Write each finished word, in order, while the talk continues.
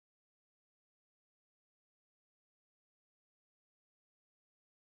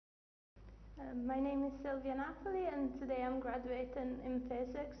My name is Silvia Napoli, and today I'm graduating in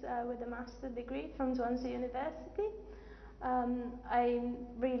physics with a master's degree from Swansea University. I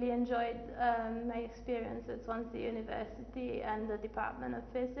really enjoyed my experience at Swansea University and the Department of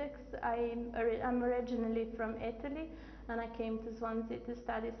Physics. I'm originally from Italy, and I came to Swansea to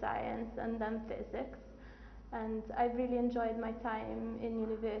study science and then physics. And I really enjoyed my time in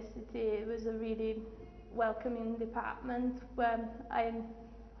university. It was a really welcoming department where I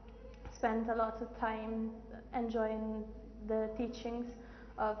spent a lot of time enjoying the teachings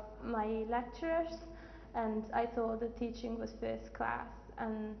of my lecturers, and I thought the teaching was first class,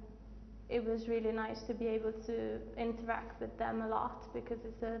 and it was really nice to be able to interact with them a lot because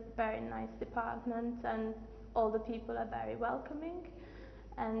it's a very nice department and all the people are very welcoming.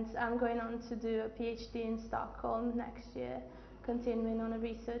 And I'm going on to do a PhD in Stockholm next year, continuing on a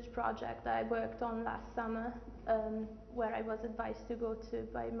research project that I worked on last summer, where I was advised to go to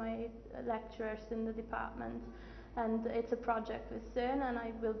by my lecturers in the department. And it's a project with CERN, and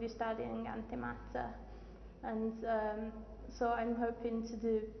I will be studying antimatter. And so I'm hoping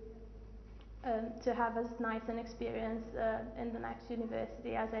to have as nice an experience in the next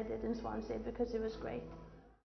university as I did in Swansea, because it was great.